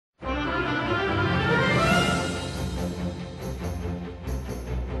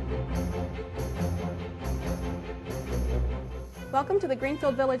Welcome to the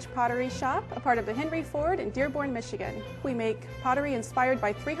Greenfield Village Pottery Shop, a part of the Henry Ford in Dearborn, Michigan. We make pottery inspired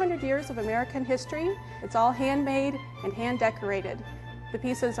by 300 years of American history. It's all handmade and hand decorated. The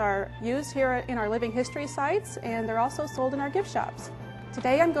pieces are used here in our living history sites, and they're also sold in our gift shops.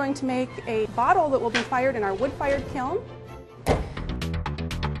 Today I'm going to make a bottle that will be fired in our wood-fired kiln.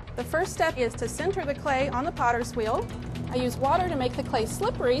 The first step is to center the clay on the potter's wheel. I use water to make the clay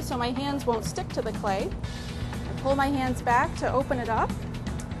slippery so my hands won't stick to the clay. I pull my hands back to open it up,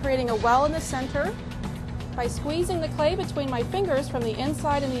 creating a well in the center. By squeezing the clay between my fingers from the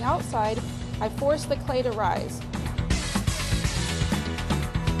inside and the outside, I force the clay to rise.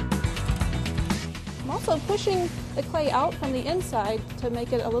 I'm also pushing the clay out from the inside to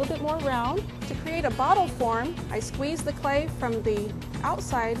make it a little bit more round. To create a bottle form, I squeeze the clay from the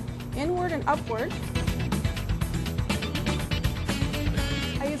outside inward and upward.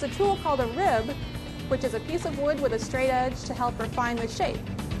 I use a tool called a rib, which is a piece of wood with a straight edge to help refine the shape.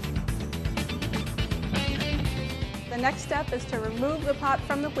 The next step is to remove the pot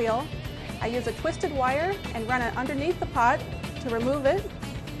from the wheel. I use a twisted wire and run it underneath the pot to remove it.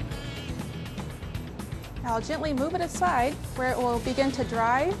 I'll gently move it aside where it will begin to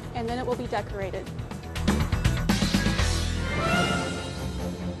dry, and then it will be decorated.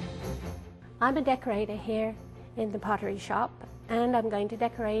 I'm a decorator here in the pottery shop, and I'm going to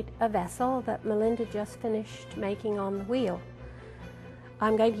decorate a vessel that Melinda just finished making on the wheel.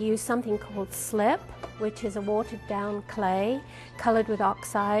 I'm going to use something called slip, which is a watered down clay colored with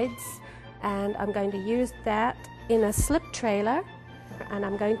oxides, and I'm going to use that in a slip trailer, and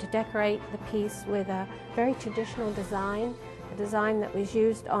I'm going to decorate the piece with a very traditional design, a design that was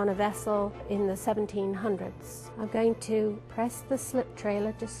used on a vessel in the 1700s. I'm going to press the slip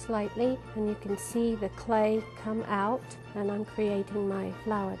trailer just slightly, and you can see the clay come out, and I'm creating my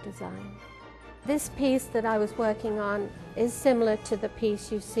flower design. This piece that I was working on is similar to the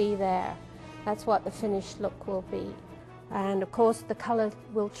piece you see there. That's what the finished look will be. And of course the color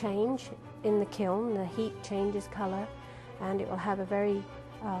will change in the kiln. The heat changes color, and it will have a very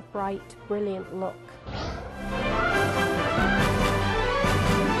bright, brilliant look.